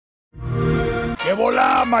Que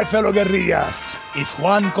vola, my fellow guerrillas! It's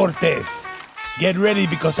Juan Cortez. Get ready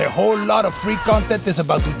because a whole lot of free content is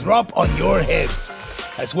about to drop on your head,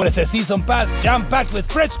 as well as a season pass jam-packed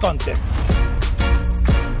with fresh content.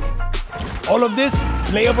 All of this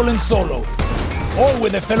playable in solo, or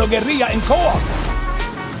with a fellow guerrilla in co-op.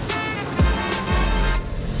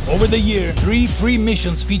 Over the year, 3 free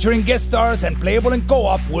missions featuring guest stars and playable in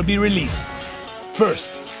co-op will be released. First,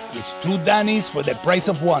 it's 2 Danis for the price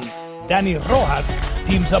of 1. Dani Rojas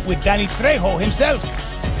teams up with Dani Trejo himself.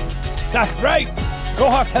 That's right!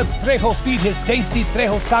 Rojas helps Trejo feed his tasty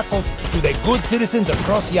Trejo's tacos to the good citizens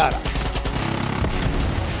across Yara.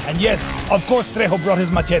 And yes, of course Trejo brought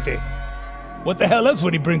his machete. What the hell else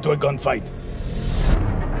would he bring to a gunfight?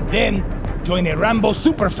 Then, join a Rambo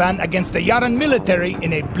superfan against the Yaran military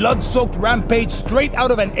in a blood-soaked rampage straight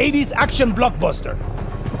out of an 80s action blockbuster.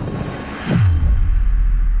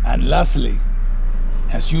 And lastly,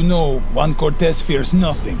 as you know, Juan Cortez fears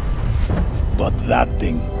nothing but that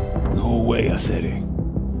thing. No way, Acere.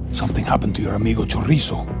 Something happened to your amigo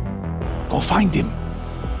Chorizo. Go find him.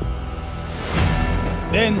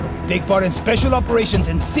 Then, take part in special operations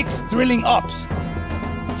in 6 thrilling ops.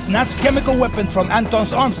 Snatch chemical weapons from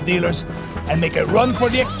Anton's arms dealers and make a run for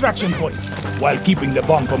the extraction point while keeping the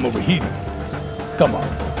bomb from overheating. Come on,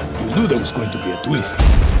 you knew there was going to be a twist.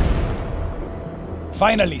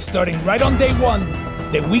 Finally, starting right on day 1,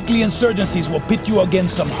 the weekly insurgencies will pit you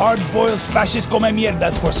against some hard-boiled fascist come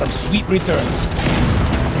mierdas for some sweet returns.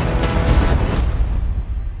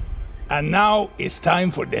 And now it's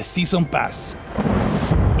time for the season pass.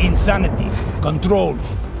 Insanity, control,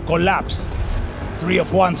 collapse. 3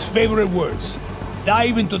 of Juan's favorite words.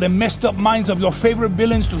 Dive into the messed up minds of your favorite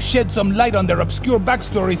villains to shed some light on their obscure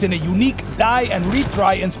backstories in a unique die and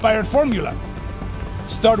retry inspired formula.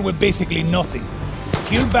 Start with basically nothing.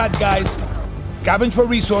 Kill bad guys, scavenge for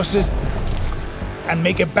resources, and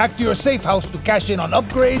make it back to your safe house to cash in on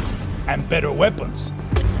upgrades and better weapons.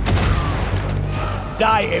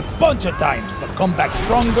 Die a bunch of times, but come back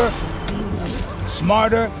stronger,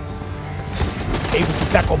 smarter, able to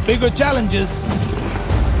tackle bigger challenges,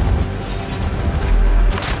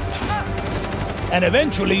 and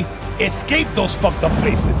eventually escape those fucked up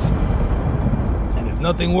places. And if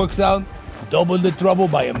nothing works out, double the trouble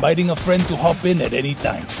by inviting a friend to hop in at any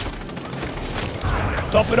time.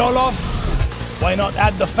 Top it all off, why not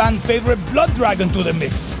add the fan favorite Blood Dragon to the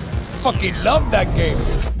mix? Fucking love that game.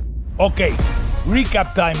 Okay,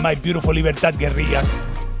 recap time, my beautiful Libertad guerrillas.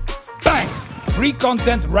 Bang! Free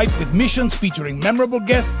content ripe with missions featuring memorable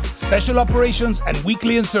guests, special operations, and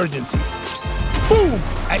weekly insurgencies. Boom!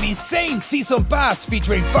 An insane season pass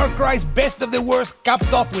featuring Far Cry's best of the worst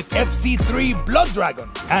capped off with FC3 Blood Dragon.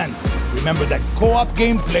 And remember that co-op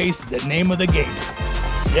gameplay is the name of the game.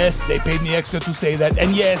 Yes, they paid me extra to say that,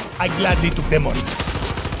 and yes, I gladly took their money.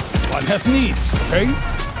 One has needs, okay?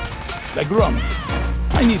 Like rum.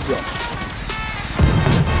 I need rum.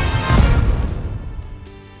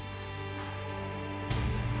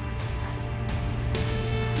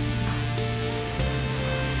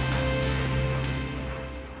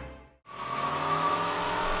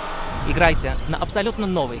 Играйте на абсолютно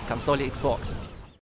новой консоли Xbox.